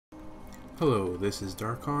Hello, this is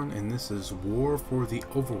Darkon, and this is War for the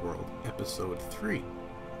Overworld, Episode 3.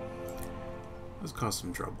 Let's cause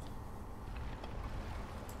some trouble.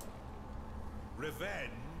 Revenge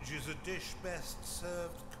is a dish best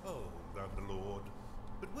served cold, Underlord,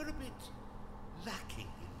 but we're a bit lacking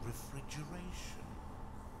in refrigeration.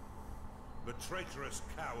 The traitorous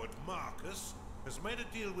coward Marcus has made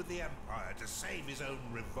a deal with the Empire to save his own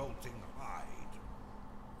revolting hide.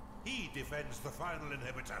 He defends the final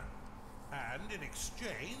inhibitor, and in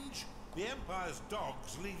exchange, the Empire's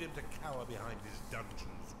dogs leave him to cower behind his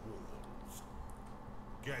dungeon's walls.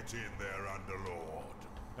 Get in there,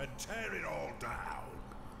 Underlord, and tear it all down.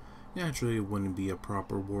 Naturally, it wouldn't be a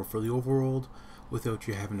proper war for the Overworld without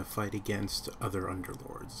you having to fight against other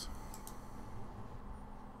Underlords.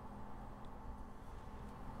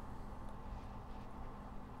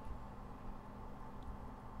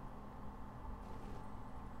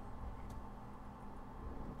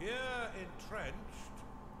 Here entrenched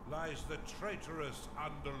lies the traitorous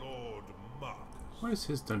Underlord Marcus. Why does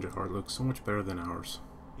his dungeon heart look so much better than ours?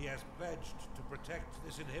 He has pledged to protect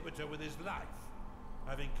this inhibitor with his life,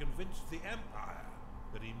 having convinced the Empire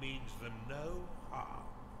that he means them no harm.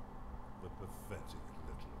 The pathetic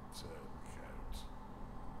little turncoat.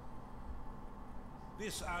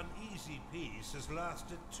 This uneasy peace has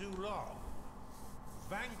lasted too long.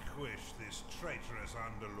 Vanquish this traitorous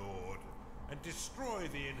Underlord and destroy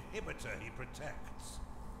the inhibitor he protects.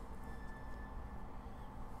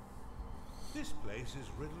 This place is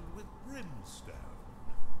riddled with brimstone.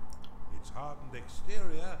 Its hardened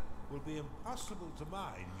exterior will be impossible to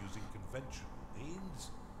mine using conventional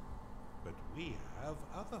means, but we have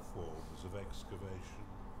other forms of excavation.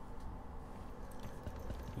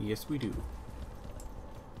 Yes, we do.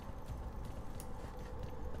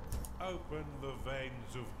 Open the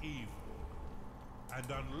veins of evil and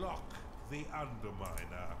unlock the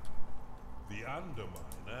Underminer. The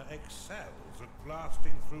Underminer excels at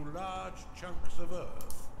blasting through large chunks of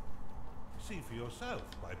earth. See for yourself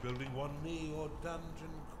by building one near your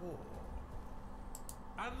dungeon core.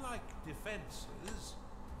 Unlike defenses,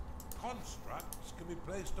 constructs can be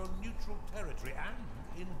placed on neutral territory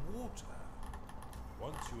and in water.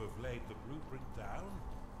 Once you have laid the blueprint down,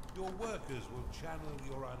 your workers will channel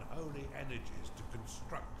your unholy energies to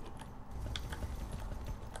construct them.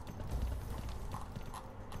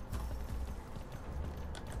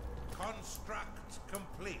 Construct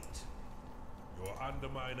complete. Your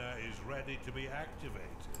Underminer is ready to be activated.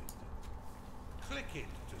 Click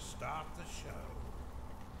it to start the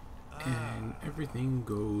show. And everything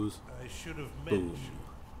goes I should have boom. mentioned.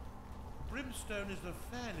 Brimstone is a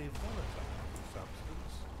fairly volatile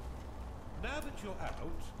substance. Now that you're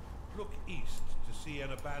out, look east to see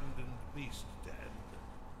an abandoned beast den.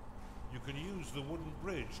 You can use the wooden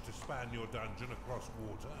bridge to span your dungeon across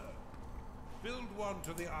water. Build one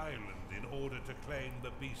to the island in order to claim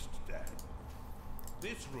the beast den.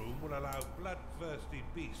 This room will allow bloodthirsty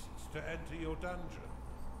beasts to enter your dungeon.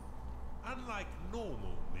 Unlike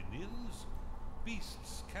normal minions,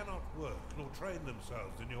 beasts cannot work nor train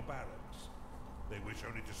themselves in your barracks. They wish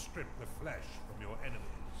only to strip the flesh from your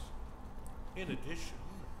enemies. In addition,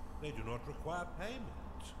 they do not require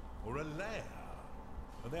payment or a lair,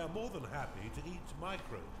 and they are more than happy to eat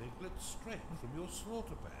micro-piglets straight from your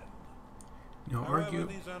slaughter pen. Now, However,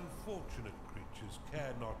 these unfortunate creatures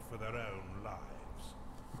care not for their own lives,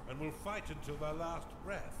 and will fight until their last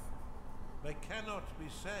breath. They cannot be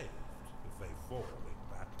saved if they fall in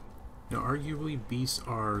battle. Now, arguably, beasts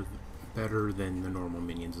are better than the normal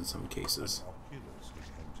minions in some cases. An Oculus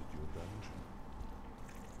has entered your dungeon.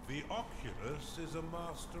 The Oculus is a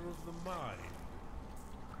master of the mind.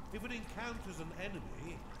 If it encounters an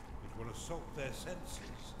enemy, it will assault their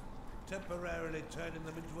senses, temporarily turning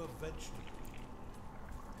them into a vegetable.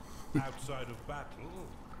 Outside of battle,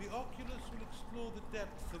 the Oculus will explore the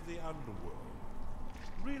depths of the underworld,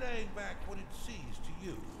 relaying back what it sees to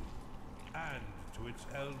you and to its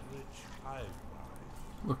eldritch hive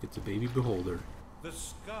mind. Look, it's a baby beholder. The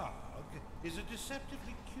Skarg is a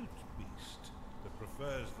deceptively cute beast that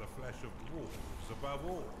prefers the flesh of dwarves above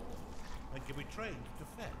all, and can be trained to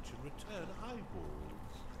fetch and return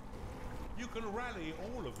eyeballs. You can rally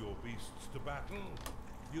all of your beasts to battle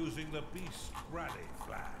using the Beast Rally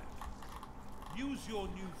flag. Use your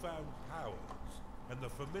newfound powers and the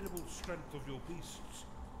formidable strength of your beasts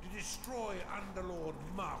to destroy Underlord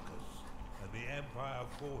Marcus and the Empire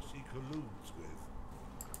force he colludes with.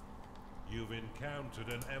 You've encountered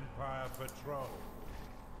an Empire patrol.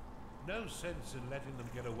 No sense in letting them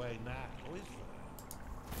get away now, is there?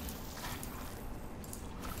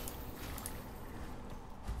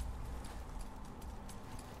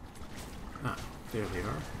 Ah, there they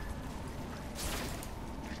are.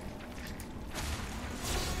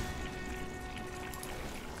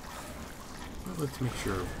 Let's make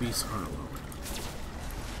sure beasts aren't alone.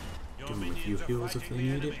 Give them a few heals if they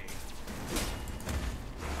need it.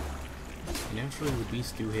 Naturally, the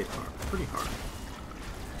beasts do hit hard, pretty hard.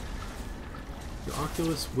 The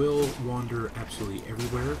Oculus will wander absolutely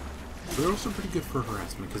everywhere, but they're also pretty good for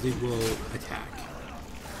harassment because they will attack.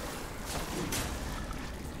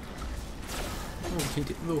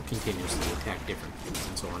 They'll continuously attack different things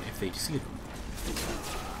and so on if they see them.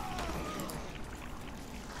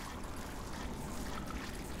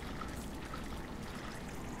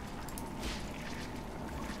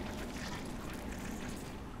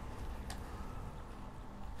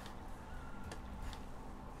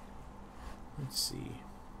 Let's see.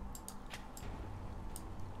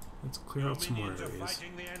 Let's clear out some more areas.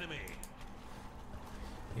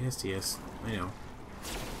 Yes, I know.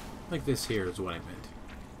 Like this here is what I meant.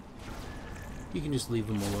 You can just leave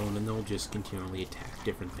them alone and they'll just continually attack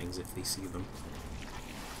different things if they see them.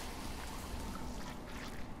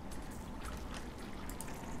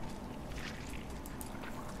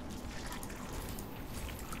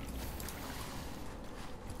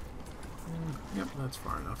 Yep, that's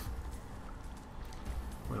far enough.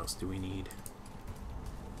 What else do we need?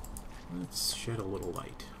 Let's shed a little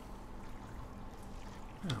light.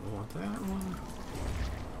 I don't want that one.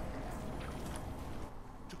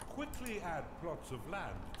 To quickly add plots of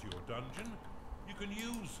land to your dungeon, you can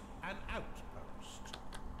use an outpost,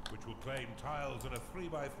 which will claim tiles in a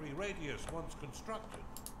 3x3 radius once constructed.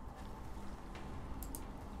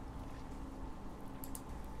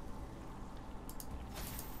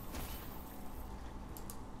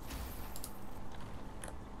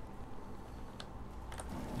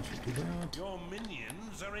 I should do that. Your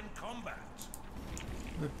minions are in combat.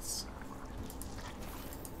 Let's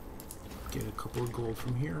get a couple of gold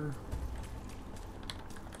from here.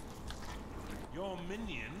 Your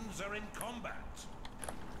minions are in combat.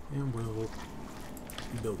 And we'll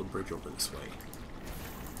build a bridge over this way.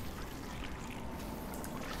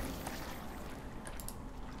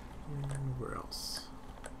 And where else?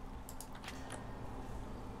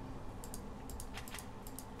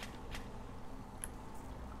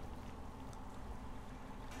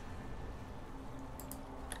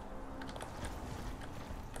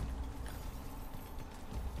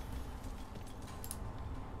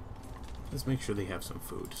 Let's make sure they have some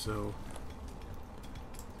food, so...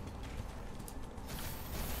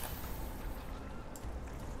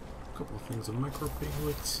 a couple of things of micro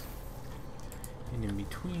piglets. And in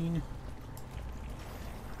between,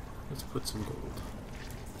 let's put some gold.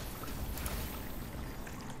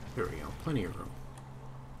 There we go, plenty of room.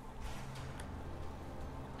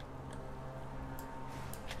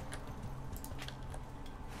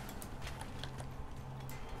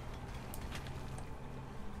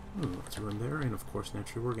 Lots of room there, and of course,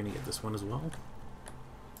 naturally, we're going to get this one as well.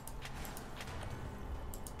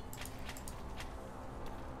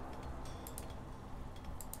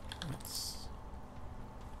 That's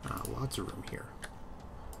lots of room here.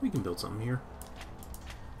 We can build something here.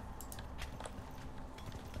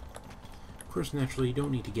 Of course, naturally, you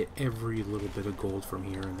don't need to get every little bit of gold from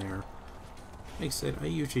here and there. Like I said, I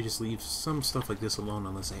usually just leave some stuff like this alone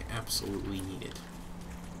unless I absolutely need it.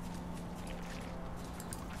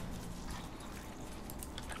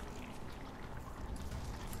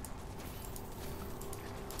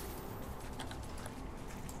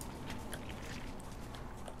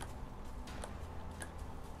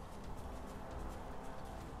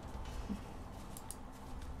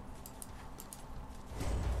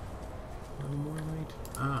 More light.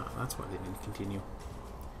 Ah, that's why they didn't continue.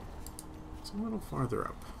 It's a little farther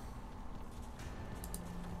up.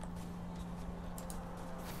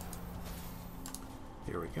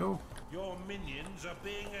 Here we go. Your minions are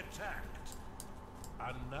being attacked.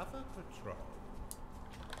 Another patrol.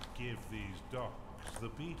 Give these dogs the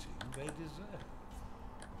beating they deserve.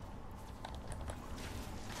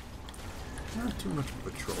 Not too much of a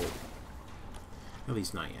patrol. At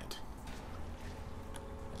least not yet.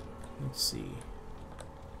 Let's see.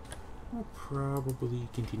 We'll probably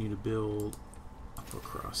continue to build up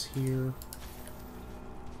across here.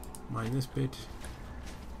 Mine this bit.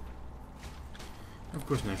 Of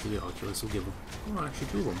course, naturally, the Oculus will give them. Well, actually,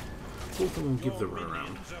 two of them. Both of them give the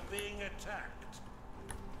runaround.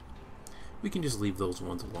 We can just leave those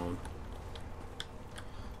ones alone.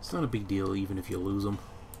 It's not a big deal, even if you lose them.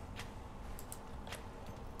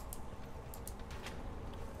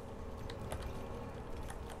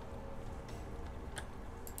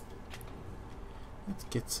 Let's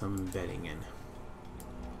get some bedding in.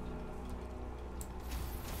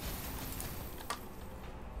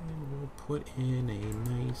 And we'll put in a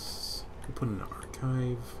nice... we'll put in an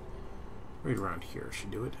archive. Right around here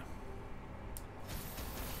should do it.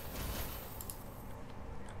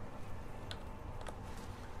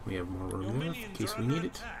 We have more room Your there in minions case are we under need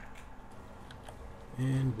it. attack.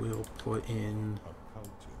 And we'll put in... A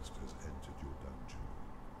cultist has entered your dungeon.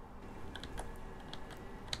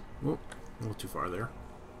 Whoop, a little too far there.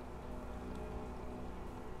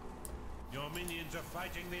 Your minions are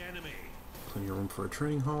fighting the enemy. Plenty of room for a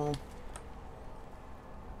training hall.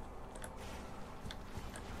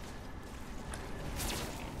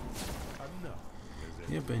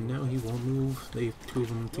 Yep, and now he won't move. They have two of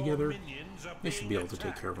them together. They should be able to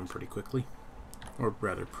take care of him pretty quickly. Or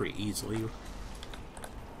rather, pretty easily. Like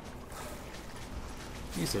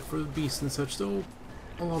I said, for the beasts and such, they'll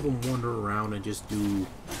allow them wander around and just do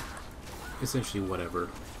essentially whatever.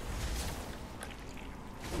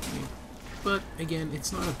 But again,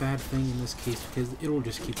 it's not a bad thing in this case because it'll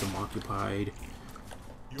just keep them occupied,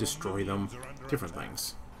 destroy them, different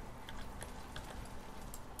things.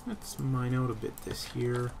 Let's mine out a bit this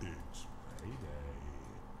here. It's payday.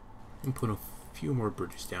 And put a few more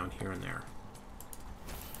bridges down here and there.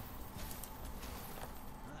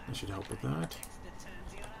 That should help with that.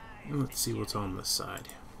 And let's see what's on this side.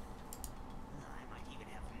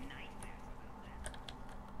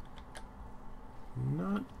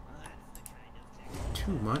 Not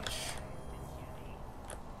too much.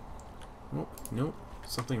 Oh, nope.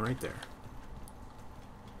 Something right there.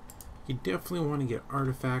 You definitely want to get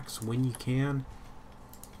artifacts when you can.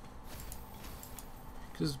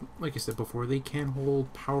 Because, like I said before, they can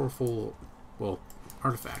hold powerful, well,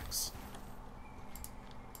 artifacts.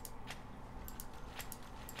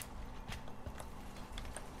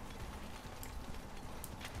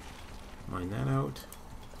 Mine that out.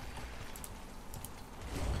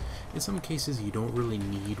 In some cases, you don't really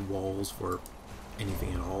need walls for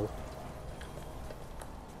anything at all.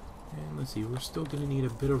 And let's see, we're still going to need a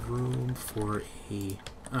bit of room for a...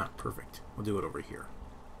 Ah, perfect. We'll do it over here.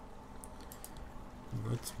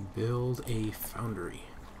 Let's build a foundry.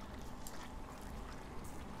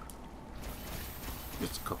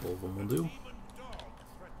 Just a couple of them will do.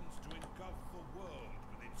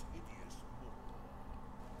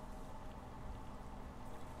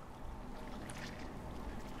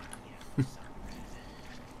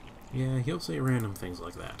 Yeah, he'll say random things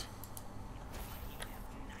like that.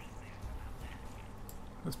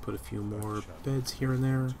 Let's put a few more beds here and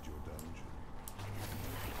there.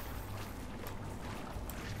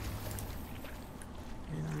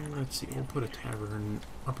 And let's see, we'll put a tavern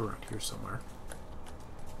up around here somewhere.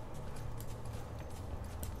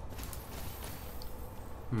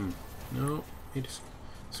 No, I just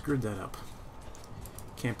screwed that up.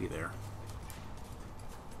 Can't be there.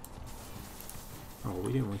 Oh,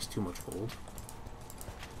 we didn't waste too much gold.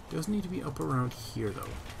 Does need to be up around here, though.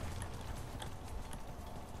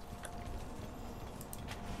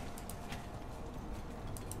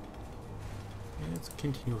 And let's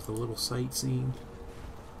continue with a little sightseeing.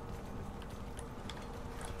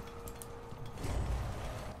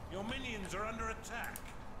 Your minions are under attack.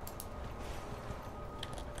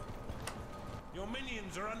 Your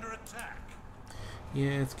minions are under attack.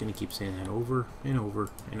 Yeah, it's gonna keep saying that over and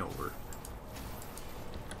over and over.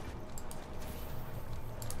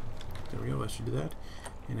 There we go, that should do that.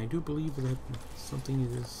 And I do believe that something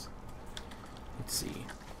is... Let's see.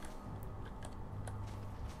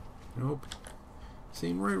 Nope.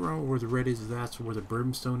 Same right around where the red is, that's where the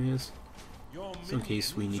brimstone is. So in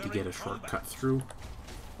case we need to get a shortcut through,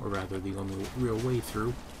 or rather the only real way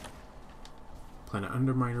through. Plant an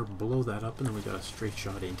underminer, blow that up, and then we got a straight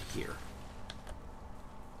shot into here.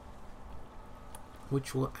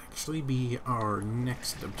 Which will actually be our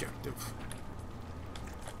next objective.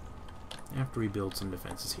 After we build some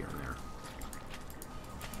defenses here and there.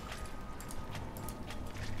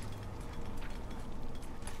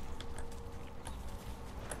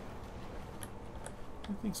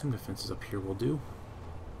 I think some defenses up here will do.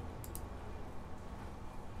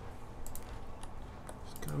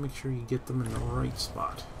 Just gotta make sure you get them in the right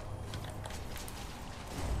spot.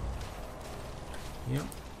 Yep.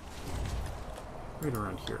 Right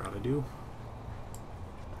around here ought to do.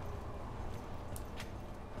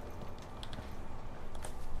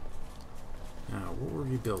 Now, what were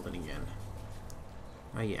we building again?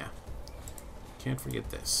 Ah, yeah. Can't forget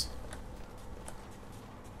this.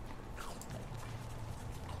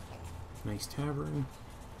 Nice tavern.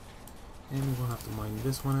 And we'll have to mine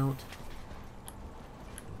this one out.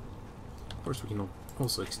 Of course, we can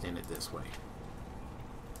also extend it this way.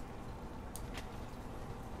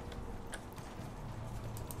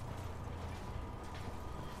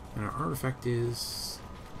 And our artifact is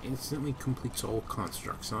instantly completes all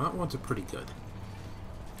constructs. Now that one's pretty good.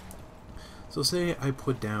 So say I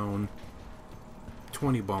put down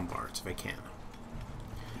 20 bombards if I can.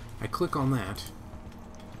 I click on that,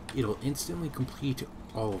 it'll instantly complete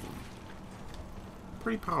all of them.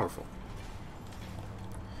 Pretty powerful.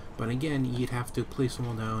 But again, you'd have to place them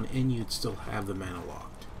all down and you'd still have the mana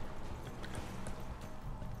locked.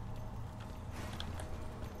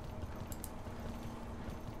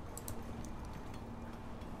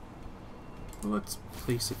 Well, let's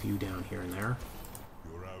place a few down here and there.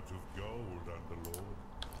 You're out of gold,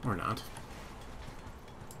 Underlord. Or not.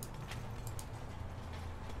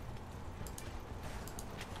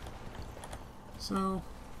 So,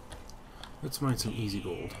 let's mine some easy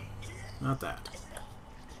gold. Not that.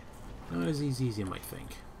 Not as easy as you might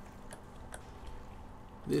think.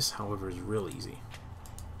 This, however, is real easy.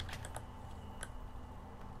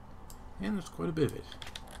 And there's quite a bit of it.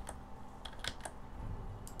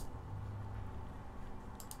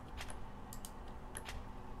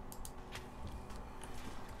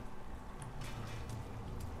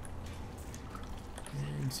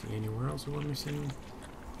 And see anywhere else we're missing?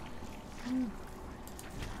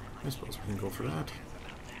 I suppose we can go for that.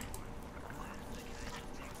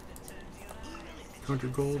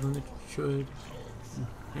 200 gold, and it should...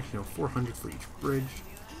 Actually, no, 400 for each bridge.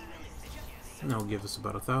 And that'll give us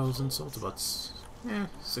about 1,000, so it's about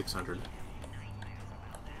 600.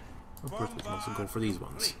 Of course, we can also go for these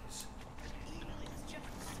ones.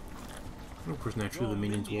 And of course, naturally, the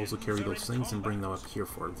minions will also carry those things and bring them up here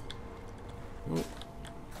for them. Well,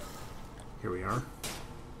 here we are.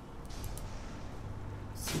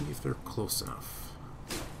 Let's see if they're close enough.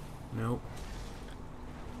 Nope.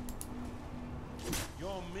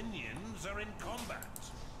 Your minions are in combat.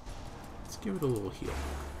 Let's give it a little heal.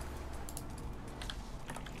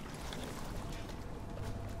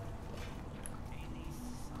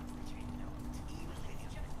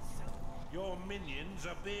 Your minions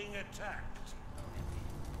are being attacked.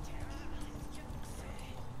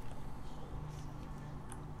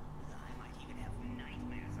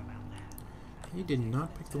 He did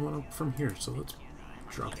not pick the one up from here, so let's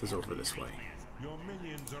drop this over this way. Your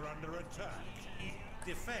minions are under attack.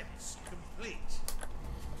 Defense complete.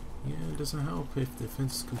 Yeah, it doesn't help if the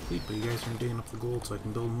defense is complete, but you guys aren't digging up the gold so I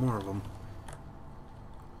can build more of them.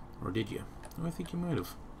 Or did you? Oh, I think you might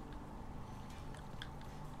have.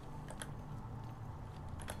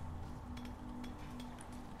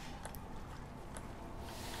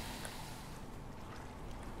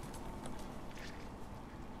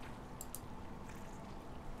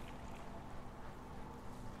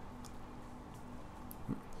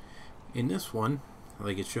 In this one,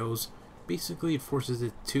 like it shows, basically it forces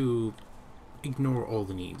it to ignore all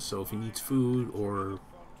the needs. So if it needs food or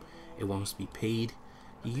it wants to be paid,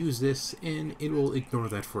 you use this and it will ignore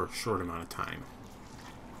that for a short amount of time.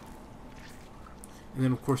 And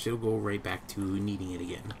then of course it'll go right back to needing it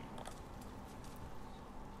again.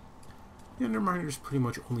 The Underminer is pretty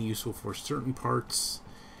much only useful for certain parts.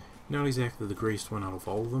 Not exactly the greatest one out of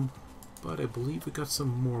all of them, but I believe we got some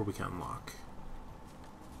more we can unlock.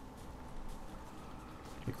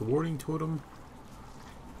 Like the warding totem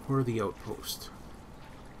or the outpost.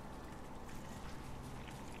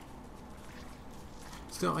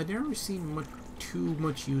 Still, I've never seen too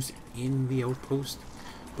much use in the outpost,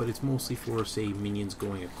 but it's mostly for, say, minions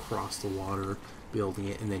going across the water, building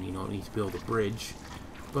it, and then you don't need to build a bridge.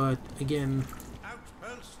 But again,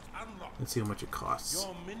 Outpost unlocked. let's see how much it costs.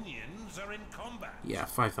 Your minions are in combat. Yeah,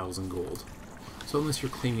 5,000 gold. So unless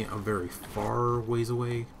you're claiming it a very far ways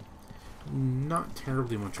away, not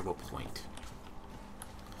terribly much of a point.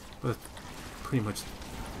 But that pretty much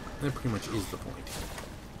is the point.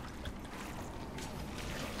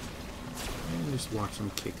 And just watch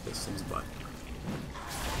them kick this thing's butt.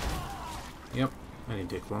 Yep, that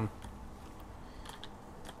didn't take long.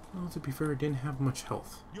 Well, to be fair, it didn't have much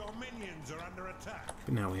health. Your minions are under attack.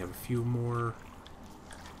 But now we have a few more...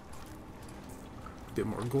 a bit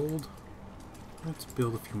more gold. Let's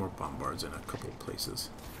build a few more bombards in a couple of places.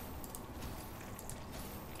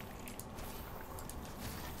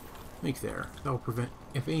 Like there. That will prevent...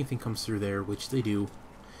 if anything comes through there, which they do,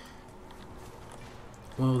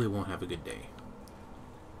 well, they won't have a good day.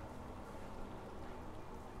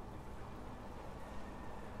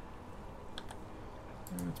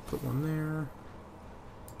 Let's put one there.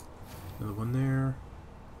 Another one there.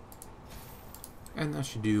 And that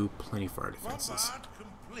should do plenty for our defenses. Bombard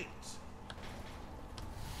complete.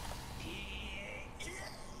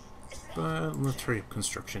 But let's hurry up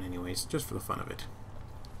construction anyways, just for the fun of it.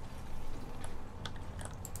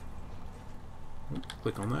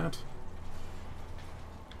 Click on that.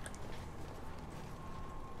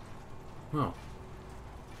 Well,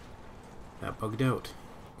 that bugged out.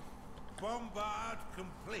 Bombard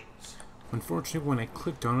complete. Unfortunately, when I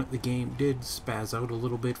clicked on it, the game did spaz out a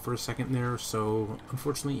little bit for a second there, so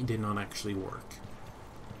unfortunately it did not actually work.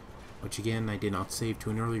 Which again, I did not save to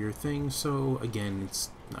an earlier thing, so again,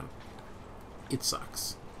 it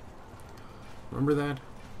sucks. Remember that?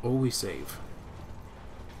 Always save.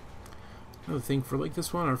 Another thing for like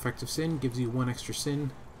this one, our effective sin gives you 1 extra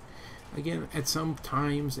sin. Again, at some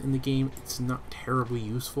times in the game, it's not terribly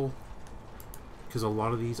useful, because a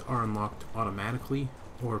lot of these are unlocked automatically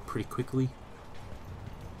or pretty quickly.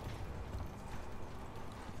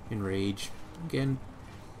 Enrage. Again,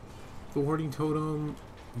 the warding totem,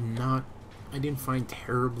 I didn't find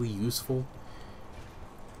terribly useful.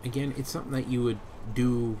 Again, it's something that you would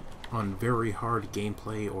do on very hard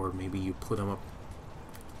gameplay, or maybe you put them up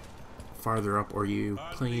farther up, or you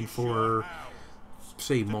playing for,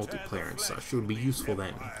 say, multiplayer and such. It would be useful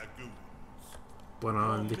then. But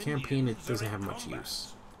on the campaign, it doesn't have much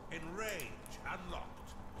use.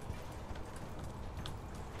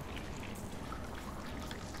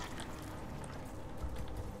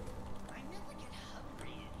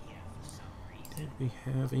 Did we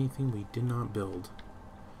have anything we did not build?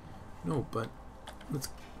 No, but let's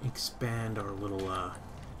expand our little,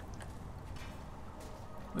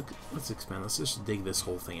 let's expand. Let's just dig this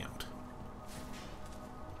whole thing out.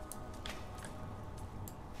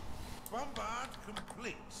 Bombard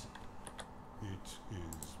complete. It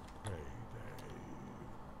is payday.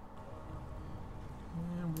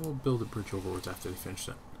 And we'll build a bridge overwards after we finish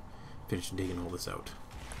digging all this out.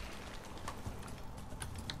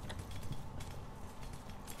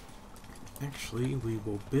 Actually, we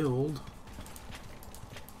will build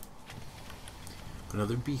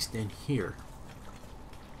another beast den here.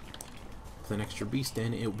 With an extra beast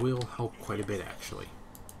den, it will help quite a bit actually.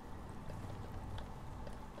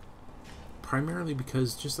 Primarily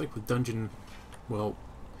because, just like with dungeon, well,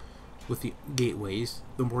 with the gateways,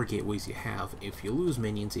 the more gateways you have, if you lose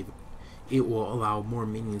minions, it will allow more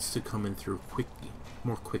minions to come in through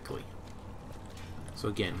more quickly. So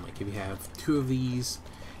again, like if you have 2 of these,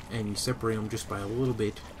 and you separate them just by a little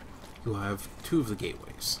bit, you'll have 2 of the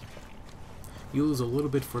gateways. You lose a little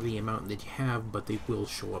bit for the amount that you have, but they will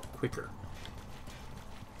show up quicker.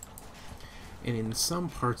 And in some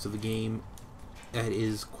parts of the game, that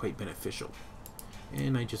is quite beneficial.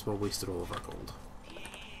 And I just about wasted all of our gold.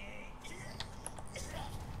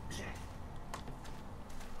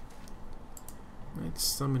 Let's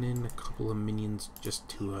summon in a couple of minions just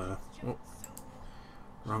to, oh,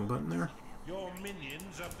 wrong button there. Your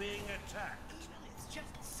minions are being attacked.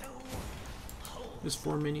 Just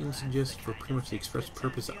 4 minions, just for pretty much the express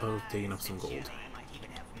purpose of taking up some gold.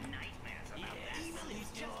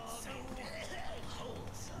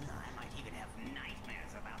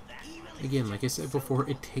 Again, like I said before,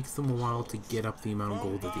 it takes them a while to get up the amount of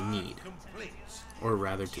gold that they need, or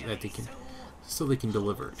rather, so they can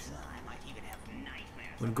deliver it.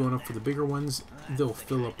 When going up for the bigger ones, they'll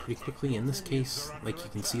fill up pretty quickly. In this case, like you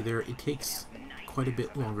can see there, it takes quite a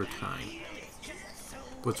bit longer time.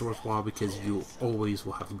 But it's worthwhile because you always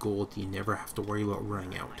will have gold. You never have to worry about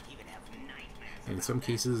running out. And in some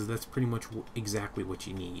cases, that's pretty much exactly what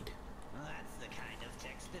you need.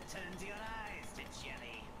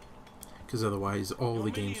 Because otherwise, all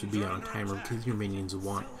the games would be on a timer because your minions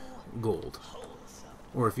want gold.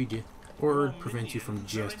 Or if you do, or it prevents you from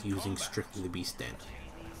just using strictly the beast den.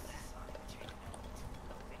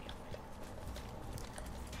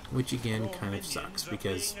 Which again kind of sucks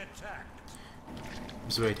because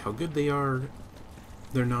despite how good they are,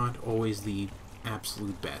 they're not always the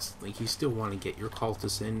absolute best. Like, you still want to get your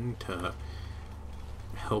cultists in to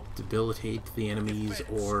help debilitate the enemies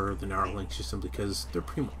or the Gnarlings, just simply because they're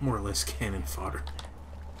pretty more or less cannon fodder.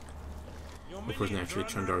 Of course, naturally,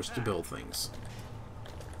 Chundar's to build things.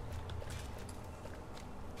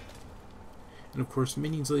 And of course,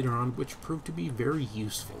 minions later on, which prove to be very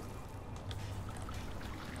useful.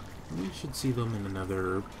 We should see them in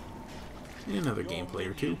another gameplay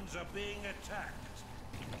or two.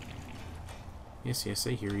 Yes, yes,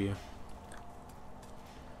 I hear you.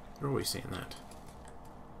 They're always saying that.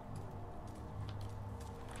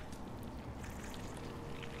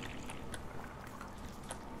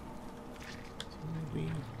 So maybe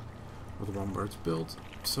the Bombard's built.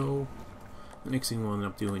 So the next thing we'll end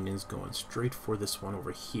up doing is going straight for this one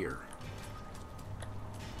over here.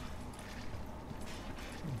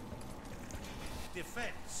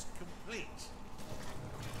 Defense complete.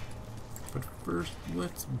 But first,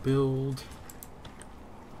 let's build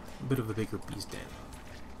a bit of a bigger beast den.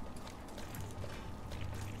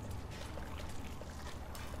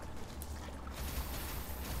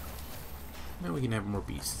 Now we can have more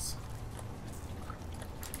beasts.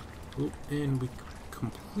 Oop, and we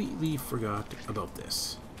completely forgot about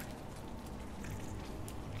this.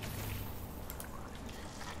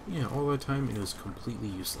 Yeah, all the time it was completely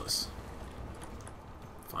useless.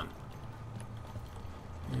 Fun.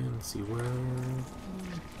 And let's see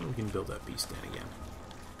where we can build that beast den again.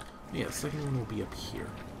 Yeah, the second one will be up here.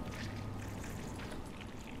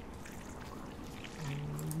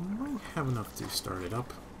 Might have enough to start it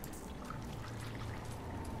up.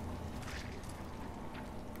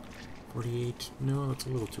 48. No, that's a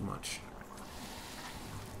little too much.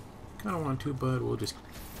 Kind of want to, but we'll just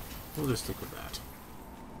stick with that.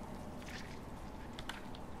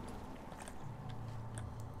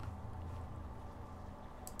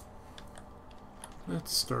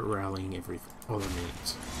 Let's start rallying all the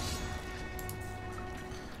minions.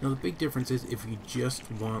 Now the big difference is if you just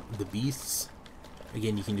want the beasts,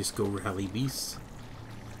 again you can just go rally beasts.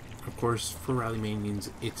 Of course, for rally minions,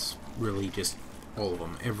 it's really just all of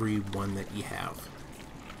them, every one that you have.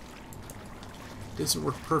 Doesn't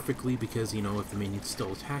work perfectly because, you know, if the minion's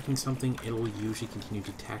still attacking something, it'll usually continue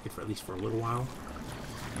to attack it for at least for a little while.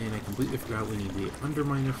 And I completely forgot we need the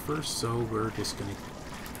Underminer first, so we're just gonna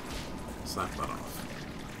slap that off.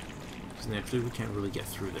 Because naturally we can't really get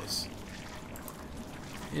through this.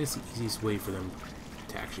 And it's the easiest way for them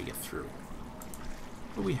to actually get through.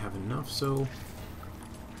 But we have enough, so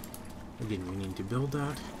again, we need to build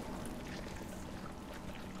that.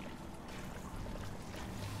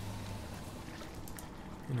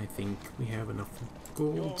 And I think we have enough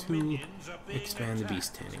gold to expand the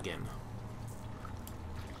beast den again.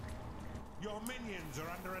 Your minions are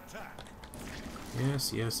under attack.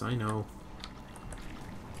 Yes, yes, I know.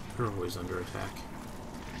 They're always under attack.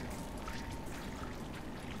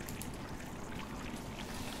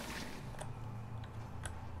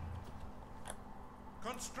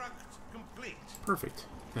 Construct complete. Perfect.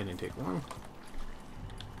 That didn't take long.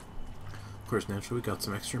 Of course, naturally we got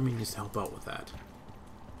some extra minions to help out with that.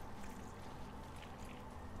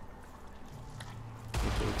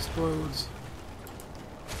 It explodes.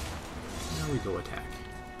 Now we go attack.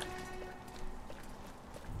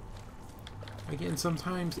 Again,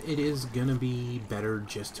 sometimes it is gonna be better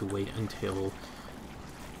just to wait until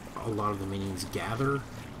a lot of the minions gather.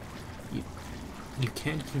 You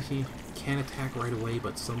can attack right away,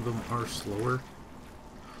 but some of them are slower,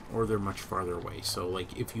 or they're much farther away. So,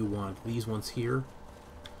 like, if you want these ones here,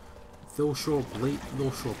 they'll show up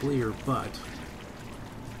later, but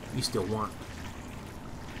you still want.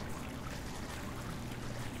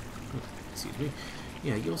 Excuse me.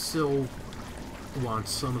 Yeah, you'll still want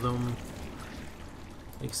some of them.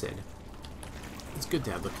 Like I said, it's good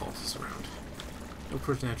to have the cultists around. Of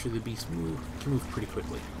course, naturally, the beasts can move pretty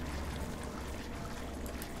quickly.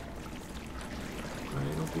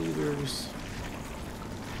 I don't believe there's...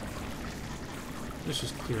 Let's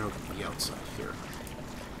just clear out the outside here.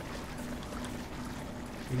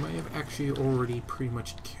 We might have actually already pretty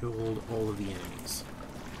much killed all of the enemies.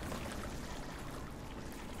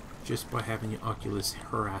 Just by having the Oculus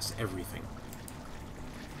harass everything.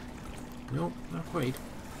 Nope, not quite.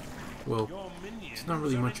 Well, it's not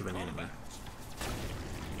really much of an enemy.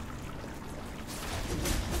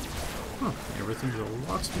 Huh, everything's a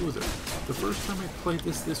lot smoother. The first time I played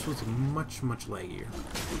this was much, much laggier.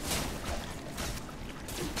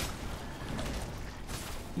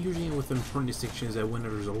 Usually with an important distinction is that when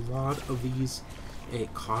there's a lot of these,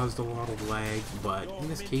 it caused a lot of lag, but in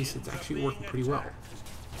this case it's actually working pretty well.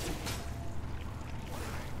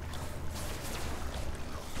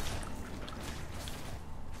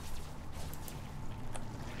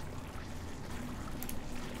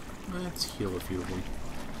 Let's heal a few of them.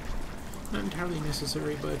 Not entirely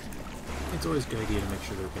necessary, but it's always a good idea to make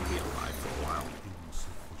sure they're going to be alive for a while.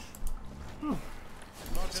 Oh,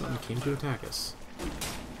 something came to attack us.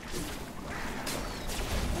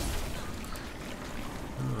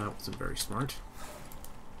 Oh, that wasn't very smart.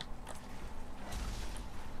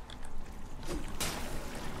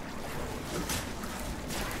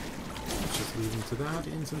 Let's just leave them to that,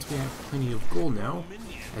 and since we have plenty of gold now,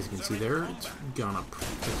 as you can see there, it's gone up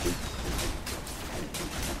quickly.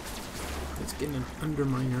 Let's get an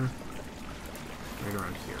Underminer right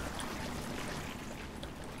around here.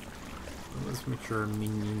 Well, let's make sure our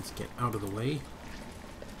minions get out of the way.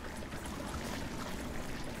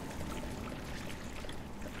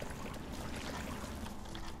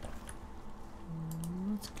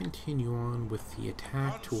 Let's continue on with the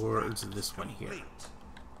attack towards this one here.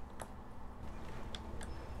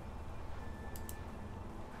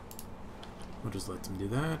 We'll just let them do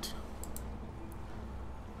that.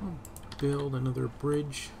 I'll build another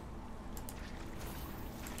bridge.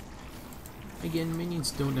 Again,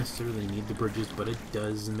 minions don't necessarily need the bridges, but it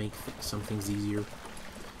does make some things easier.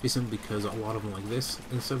 is simply because a lot of them like this,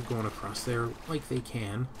 instead of going across there like they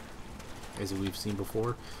can, as we've seen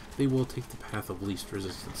before, they will take the path of least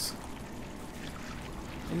resistance.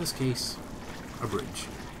 In this case, a bridge.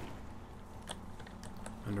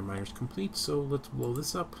 Underminer's complete, so let's blow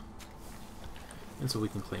this up, and so we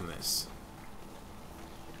can claim this.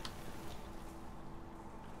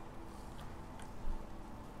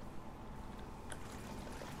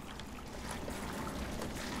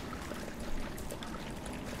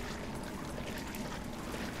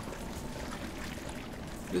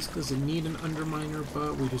 This doesn't need an underminer,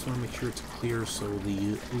 but we just want to make sure it's clear so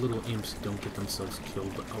the little imps don't get themselves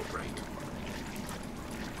killed outright.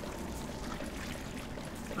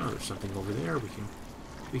 Oh, there's something over there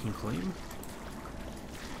we can claim.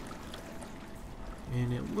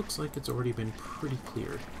 And it looks like it's already been pretty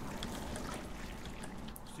cleared.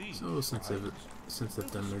 So since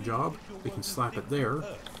they've done their job, we can slap it there.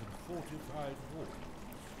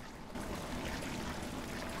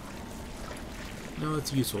 Now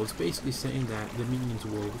that's useful. It's basically saying that the minions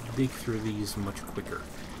will dig through these much quicker,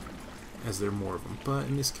 as there are more of them. But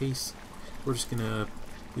in this case, we're just gonna,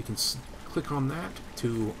 we can click on that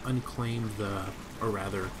to unclaim the, or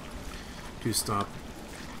rather, to stop,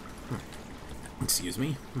 excuse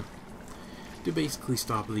me, to basically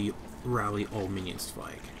stop the rally all minions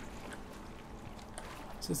flag.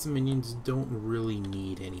 Since the minions don't really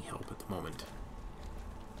need any help at the moment.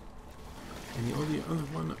 And the only other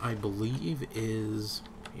one, I believe, is,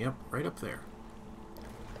 yep, right up there.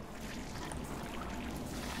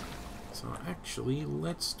 So actually,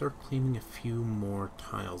 let's start claiming a few more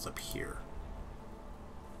tiles up here.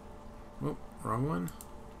 Oh, wrong one.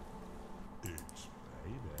 It's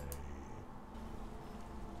payday.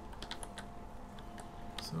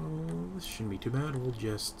 So this shouldn't be too bad. We'll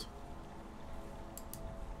just...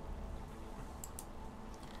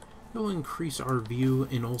 It'll increase our view,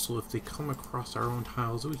 and also if they come across our own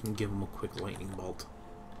tiles, we can give them a quick lightning bolt.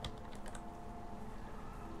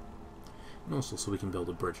 And also so we can build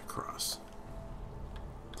a bridge across.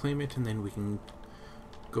 Claim it, and then we can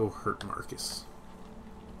go hurt Marcus.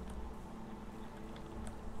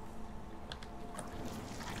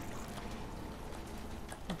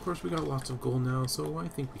 Of course, we got lots of gold now, so I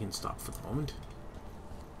think we can stop for the moment.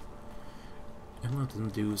 And let them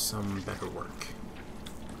do some better work.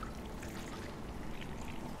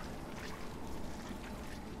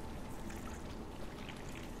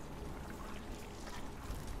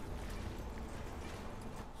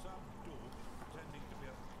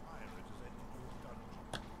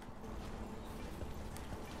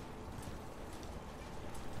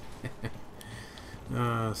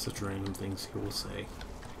 Such random things he will say.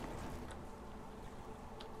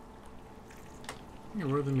 Yeah,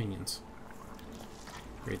 where are the minions?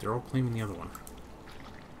 Great, they're all claiming the other one.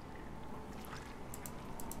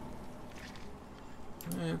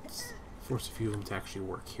 Let's force a few of them to actually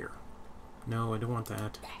work here. No, I don't want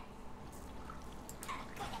that.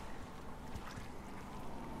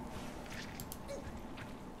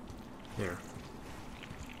 There.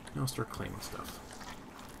 Now start claiming stuff.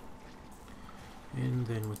 And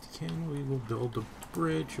then with the can, we will build a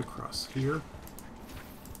bridge across here.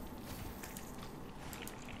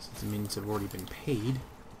 Since the minions have already been paid.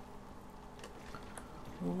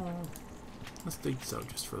 Well, let's dig this out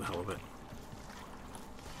just for the hell of it.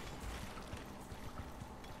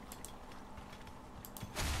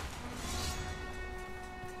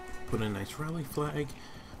 Put a nice rally flag,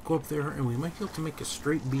 go up there, and we might be able to make a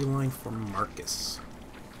straight beeline for Marcus.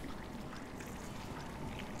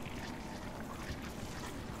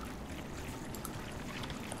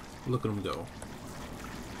 Look at them go.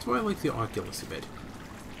 That's why I like the Oculus a bit.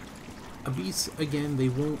 Abyss, again, they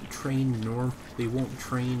won't train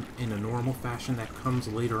in a normal fashion that comes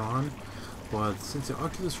later on, but since the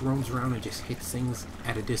Oculus roams around and just hits things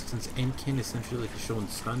at a distance and can essentially like show and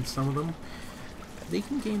stun some of them, they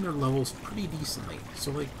can gain their levels pretty decently.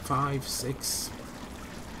 So like 5, 6,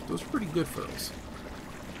 those are pretty good for those.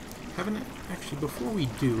 Actually, before we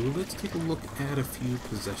do, let's take a look at a few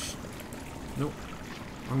possessions. Nope.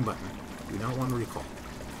 Wrong button. Do not want to recall.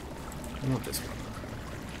 I want this one.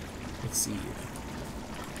 Let's see.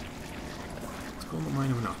 Let's go in the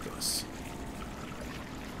mine of an Oculus.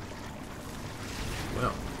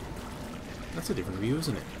 Well, that's a different view,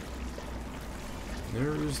 isn't it?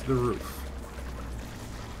 There's the roof.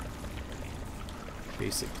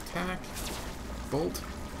 Basic attack. Bolt.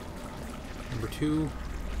 Number 2.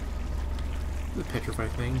 The petrify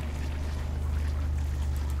thing.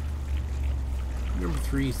 Number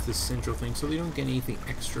 3 is the central thing, so they don't get anything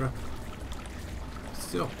extra.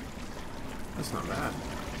 Still, that's not bad.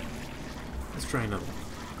 Let's try another one.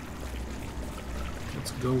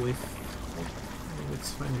 Let's go with...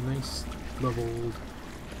 let's find a nice leveled...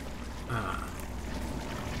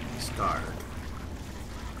 scarred.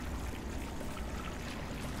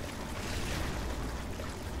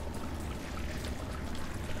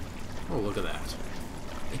 Oh, look at that.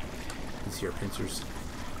 These here pincers.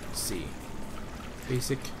 Let's see.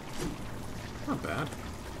 Basic. Not bad.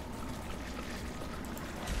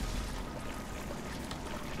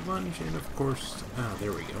 Lunge, and of course...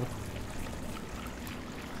 there we go.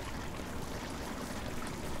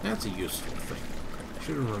 That's a useful thing.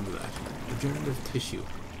 Should remember that. Regenerative tissue.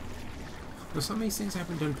 Now, some of these things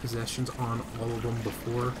haven't done possessions on all of them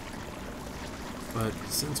before, but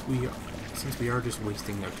since we are just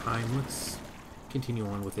wasting their time, let's continue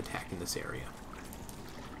on with attacking this area.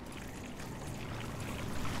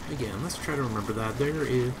 Again, let's try to remember that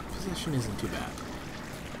possession isn't too bad.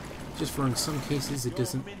 Just for in some cases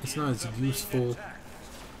it's not as useful.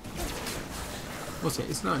 Well,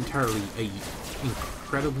 it's not entirely a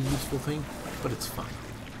incredibly useful thing, but it's fun.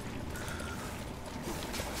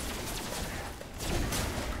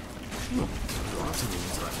 Oh, there's lots of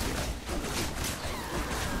minions left here.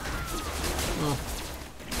 Well,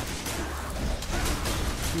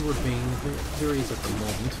 keyword being there is at the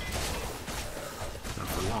moment. Not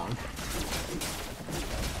for long.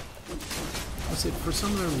 I said, for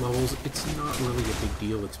some of their levels, it's not really a big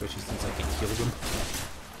deal, especially since I can kill them.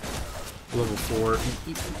 Level 4,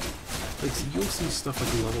 and like, you'll see stuff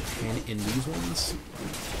like level 10 in these ones,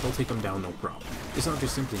 they'll take them down no problem. It's not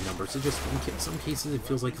just simply numbers, it just, in some cases, it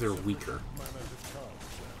feels like they're weaker.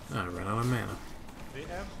 I ran out of mana. The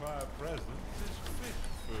Empire present is fish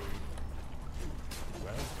food.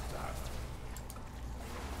 Well done.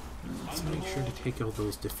 Let's make sure to take out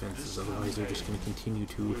those defenses, otherwise they're just going to continue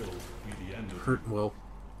to hurt, well...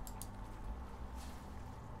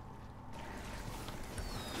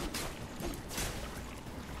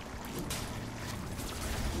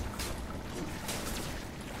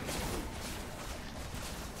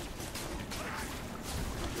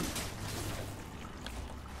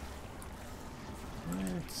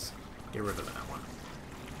 Let's get rid of that one.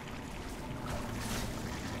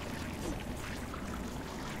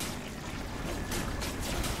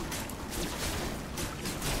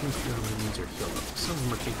 Make sure our minions are healed up. Some of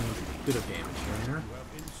them are taking a bit of damage here and there.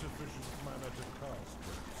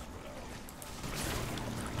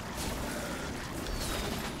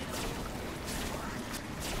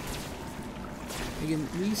 Again,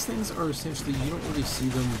 these things are essentially, you don't really see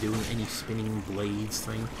them doing any spinning blades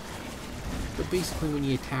thing. But basically when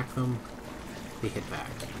you attack them, they hit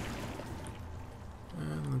back.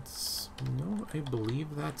 And let's... no, I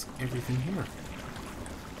believe that's everything here.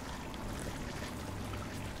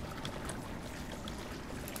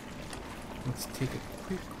 Let's take a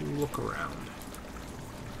quick look around.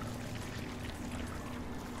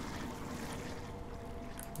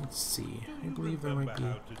 Let's see. I believe there might be...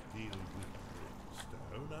 how to deal with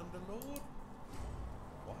Stone, Underlord?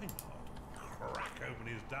 Why not crack open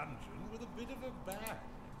his dungeon with a bit of a bang?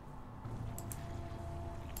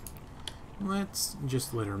 Let's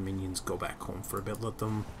just let our minions go back home for a bit. Let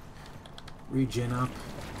them regen up.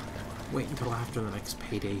 Wait until after the next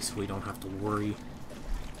payday so we don't have to worry.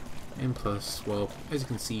 And plus, well, as you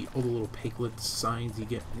can see, all the little piglet signs you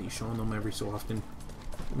get that you show them every so often,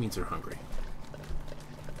 it means they're hungry.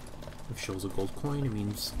 If it shows a gold coin, it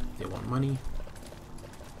means they want money.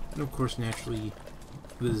 And of course, naturally,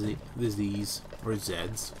 the Z's, or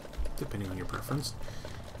Z's, depending on your preference.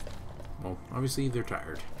 Well, obviously, they're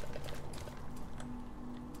tired.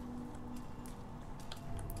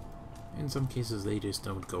 In some cases, they just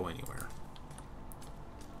don't go anywhere.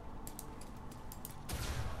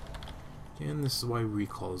 And this is why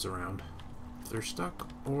recall is around. If they're stuck,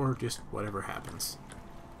 or just whatever happens.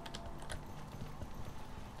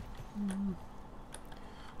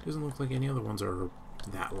 Doesn't look like any other ones are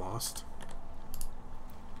that lost.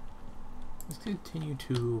 Let's continue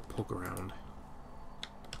to poke around.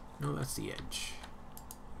 No, that's the edge.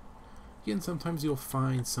 Again, sometimes you'll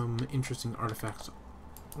find some interesting artifacts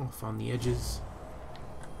off on the edges.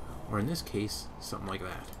 Or in this case, something like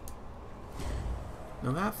that.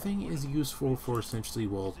 Now that thing is useful for essentially,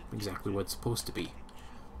 well, exactly what it's supposed to be.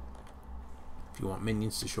 If you want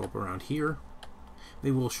minions to show up around here, they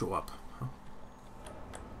will show up. Of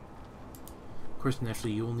course,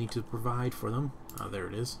 naturally, you will need to provide for them. There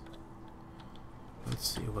it is. Let's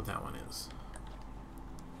see what that one is.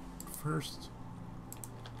 First,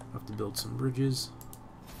 I have to build some bridges.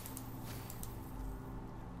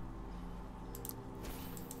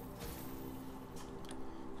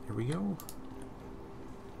 There we go.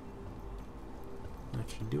 That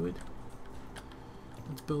should do it.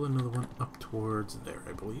 Let's build another one up towards there,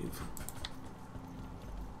 I believe.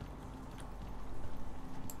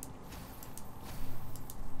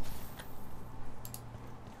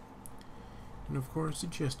 And of course,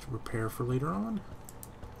 just to prepare for later on,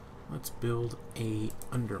 let's build a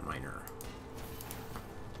underminer.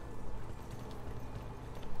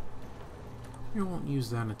 We won't use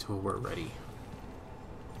that until we're ready.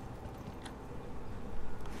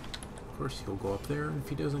 Of course, he'll go up there, and if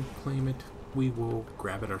he doesn't claim it, we will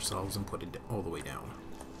grab it ourselves and put it all the way down.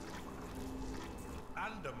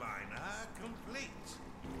 Underminer complete.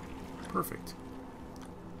 Perfect.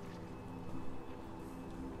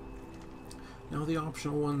 Now the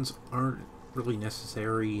optional ones aren't really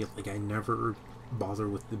necessary. Like, I never bother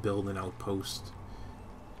with the build and outpost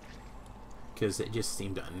because it just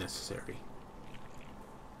seemed unnecessary.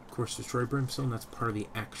 Of course, destroy brimstone, that's part of the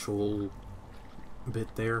actual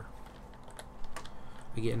bit there.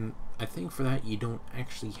 Again, I think for that you don't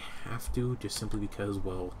actually have to, just simply because,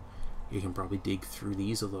 well, you can probably dig through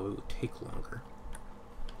these, although it would take longer.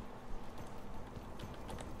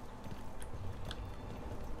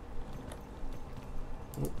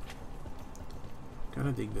 Oh,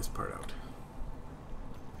 gotta dig this part out.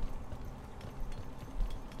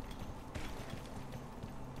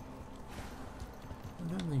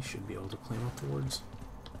 And then they should be able to climb upwards.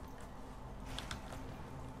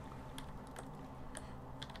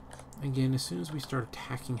 Again, as soon as we start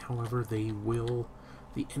attacking, however, the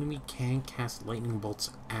enemy can cast lightning bolts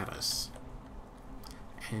at us.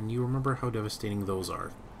 And you remember how devastating those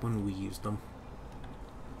are when we use them.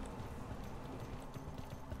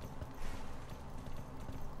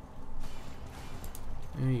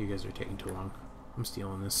 You guys are taking too long. I'm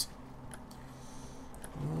stealing this.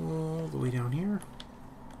 All the way down here.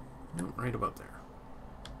 Nope, right about there.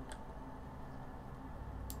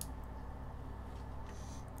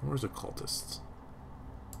 Where's the cultists?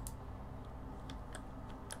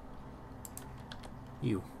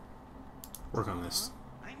 You. Work on this.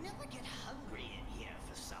 I never get hungry in here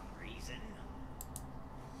for some reason.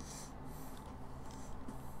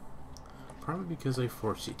 Probably because I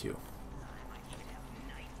forced you to.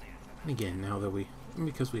 And again, now that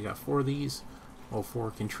because we got 4 of these, all 4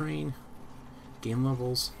 can train, gain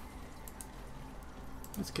levels.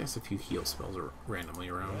 Let's cast a few heal spells randomly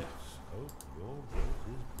around. Let's hope your work is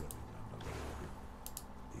growing, Underlord.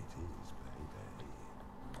 It is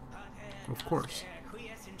payday. Of course.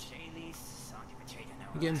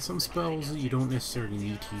 Again, some spells you don't necessarily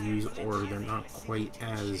need to use, or they're not quite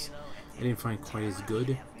as, I didn't find quite as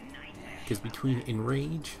good, because between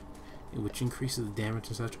Enrage, which increases the damage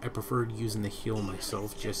and such, I preferred using the heal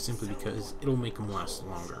myself, just simply because it'll make them last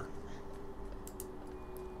longer.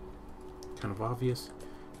 Kind of obvious.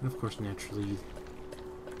 And of course, naturally,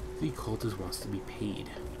 the cultist wants to be paid.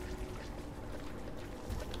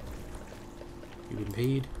 You've been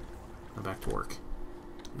paid. Now back to work.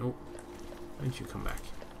 Nope. Why didn't you come back?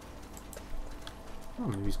 Oh,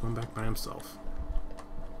 maybe he's going back by himself.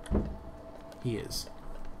 He is.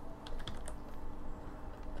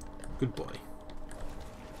 Good boy.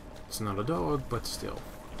 It's not a dog, but still.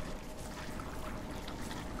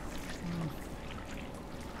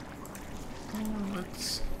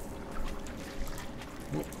 Let's...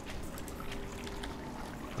 Well,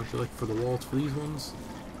 how'd you like for the walls for these ones?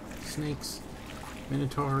 Snakes,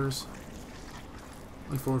 minotaurs.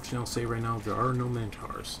 Unfortunately, I'll say right now, there are no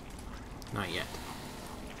minotaurs. Not yet.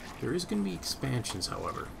 There is going to be expansions,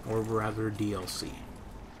 however, or rather DLC.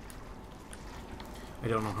 I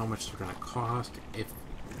don't know how much they're going to cost, if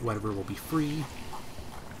whatever will be free.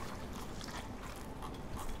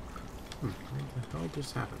 What the hell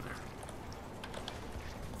just happened there?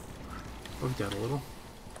 Bugged out a little.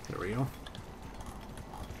 There we go.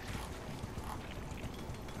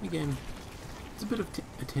 Again, it's a bit of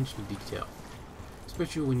attention to detail,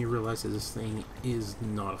 especially when you realize that this thing is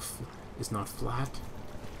not flat.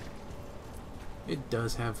 It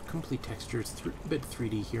does have complete textures, a bit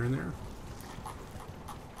 3D here and there.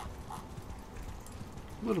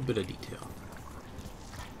 A little bit of detail.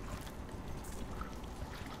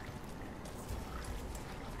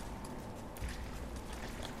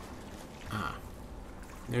 Ah,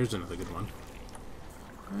 there's another good one.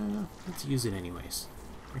 Let's use it anyways.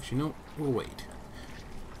 Actually, no, we'll wait.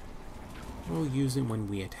 We'll use it when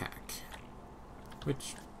we attack.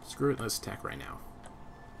 Which, screw it, let's attack right now.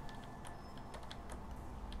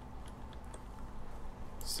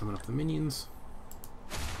 Summon up the minions.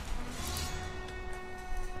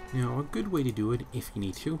 Now, a good way to do it, if you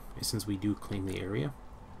need to, is since we do claim the area,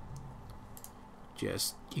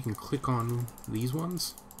 you can click on these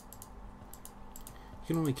ones. You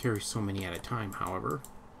can only carry so many at a time, however.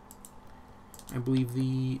 I believe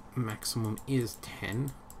the maximum is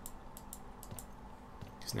 10.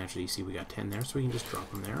 Because naturally you see we got 10 there, so we can just drop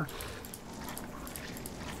them there.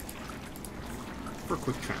 For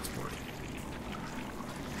quick transport.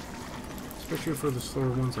 Especially for the slower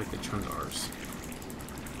ones like the Chungars.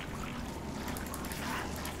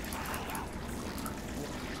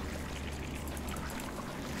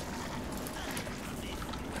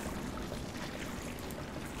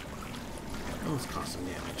 Oh, it's causing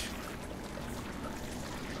damage.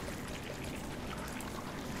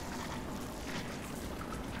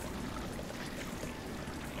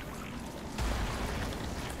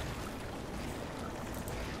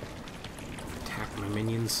 Attack my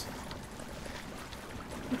minions.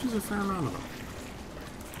 Which is a fair amount of them.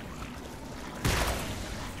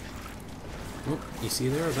 Oh, you see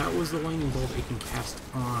there? That was the lightning bolt it can cast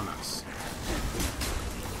on us.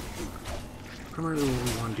 Primarily what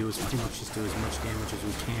we want to do is pretty much just do as much damage as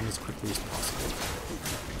we can as quickly as possible.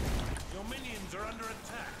 Your minions are under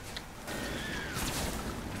attack.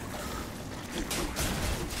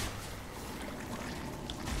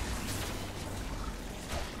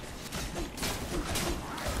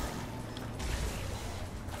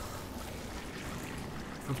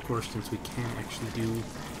 Of course, since we can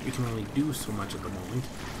only do so much at the moment,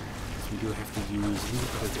 so we do have to use the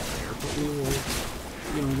other bit there, but we will,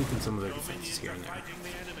 you know, weaken some of their defenses here and there.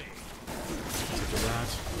 Such as that.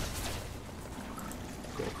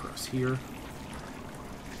 Go across here. And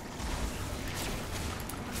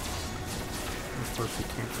of course, we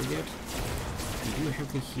can't forget, we do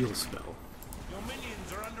have the heal spell. Your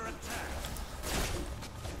minions are under attack.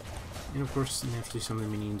 And of course, naturally, some of the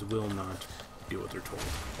minions will not do what they're told.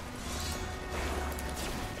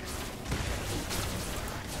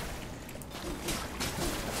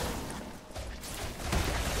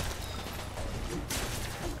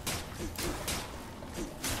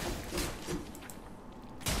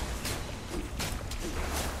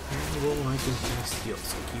 And well, I can cast heal,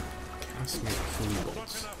 so keep casting your healing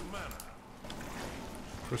bolts. Of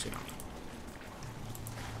course you don't.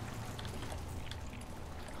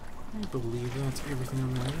 I believe that's everything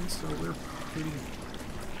on that end, so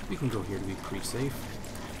we can go here to be pretty safe.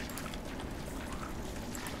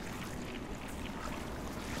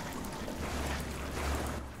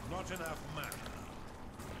 Not enough mana.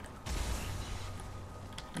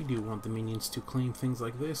 We do want the minions to claim things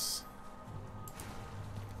like this.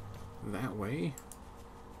 That way,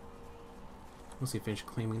 once they finish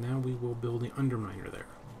claiming that, we will build the Underminer there.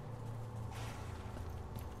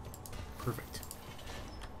 Perfect.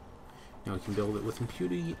 Now we can build it with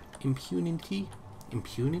impunity.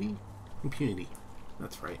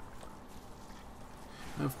 That's right.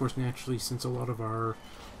 Now, of course, naturally, since a lot of our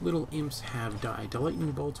little imps have died to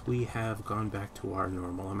lightning bolts, we have gone back to our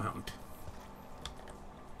normal amount.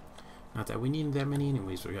 Not that we needed that many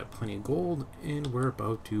anyways, we got plenty of gold, and we're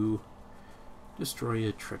about to destroy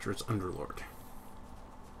a treacherous Underlord.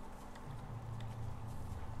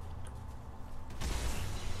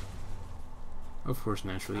 Of course,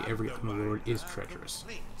 naturally, every Underlord is treacherous.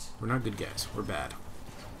 We're not good guys, we're bad.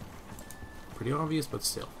 Pretty obvious, but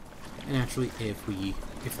still. And naturally, if the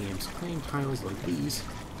imps claim tiles like these,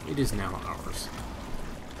 it is now ours.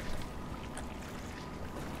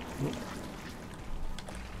 Oh.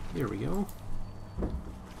 There we go.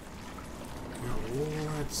 Now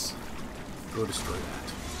let's go destroy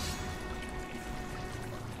that.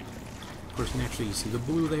 Of course, naturally, you see the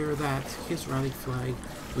blue there, that's his rally flag,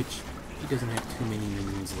 which he doesn't have too many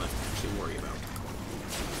minions left to actually worry about.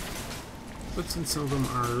 But since some of them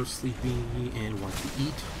are sleepy and want to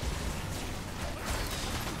eat,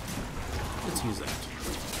 let's use that.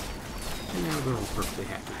 And now they're all perfectly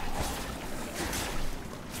happy.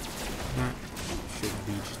 That should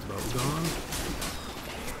be just about gone.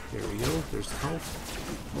 There we go, there's the health.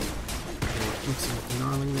 And mixing with the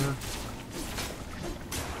gnarling there.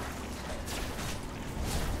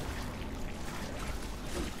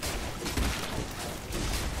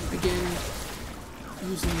 Again,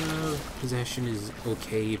 using a possession is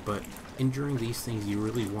okay, but enduring these things you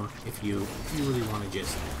really want, if you really want to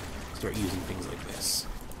just start using things like this.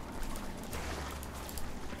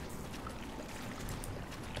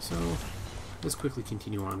 So let's quickly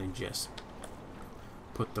continue on and just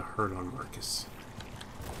put the hurt on Marcus.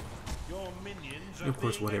 Your minions And of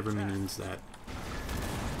course, whatever minions that.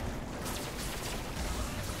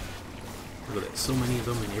 Look at that, so many of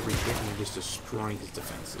them, and every hit, and they're just destroying his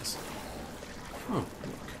defenses. Oh, look.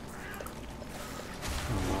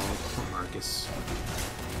 Oh, poor Marcus.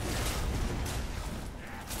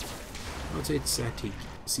 I would say it's sad to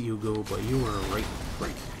see you go, but you were a right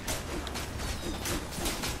prick.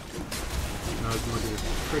 not as much of a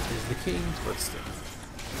trick as the king, but still.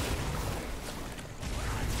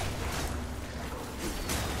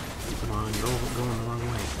 Come on, you're all going the wrong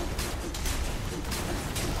way.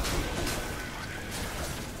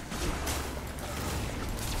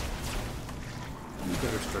 You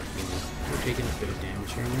better start healing. We're taking a bit of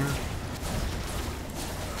damage here and there.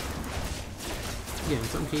 Yeah, in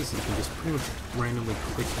some cases you can just pretty much randomly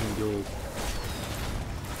click and you'll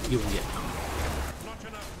get them. Not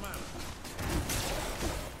enough mana.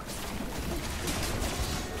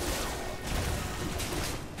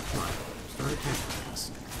 Come on, start attacking us.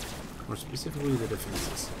 More specifically the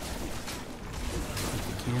defenses. If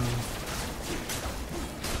you can.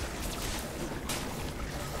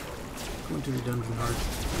 Go into the dungeon heart.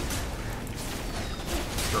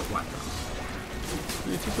 Start whacking them.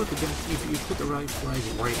 And if you put the right flag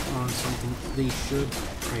right on something, they should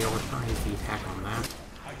prioritize the attack on that.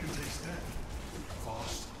 I can taste death.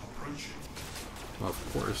 Fast approaching. Well, of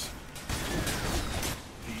course.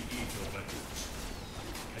 The evil methods.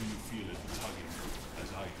 Can you feel it tugging as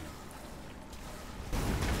I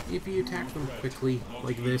do? If you attack them quickly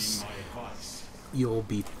like this, you'll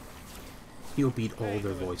beat all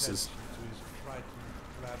their voices.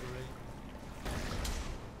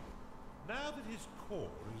 Now that his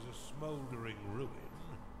core is a smouldering ruin,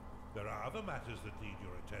 there are other matters that need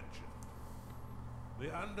your attention. The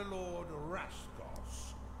Underlord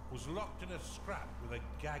Raskos was locked in a scrap with a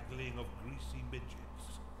gaggling of greasy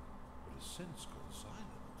midgets, but has since gone silent.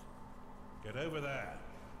 Get over there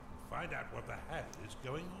and find out what the hell is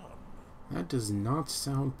going on. That does not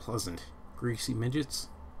sound pleasant. Greasy midgets?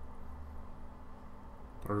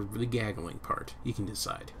 Or the gaggling part. You can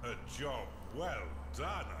decide. A job well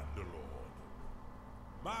done, Underlord.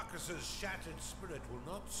 Marcus's shattered spirit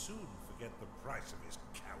will not soon forget the price of his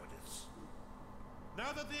cowardice.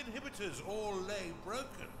 Now that the inhibitors all lay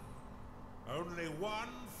broken, only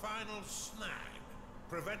one final snag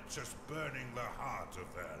prevents us burning the heart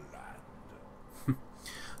of their land.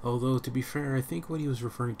 Although, to be fair, I think what he was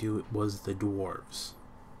referring to was the dwarves.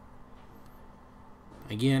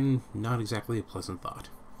 Again, not exactly a pleasant thought.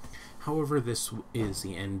 However, this is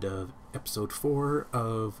the end of episode 4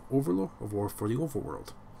 of Overlord, of War for the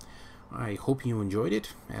Overworld. I hope you enjoyed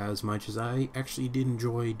it as much as I actually did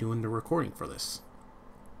enjoy doing the recording for this.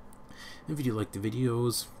 If you do like the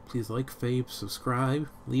videos, please like, fave, subscribe,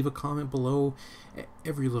 leave a comment below.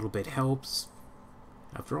 Every little bit helps.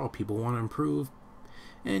 After all, people want to improve.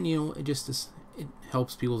 And, you know, it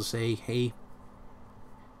helps people to say, hey,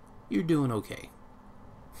 you're doing okay.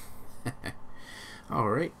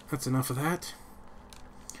 Alright, that's enough of that.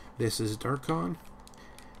 This is Darkon,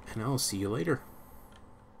 and I'll see you later.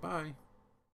 Bye.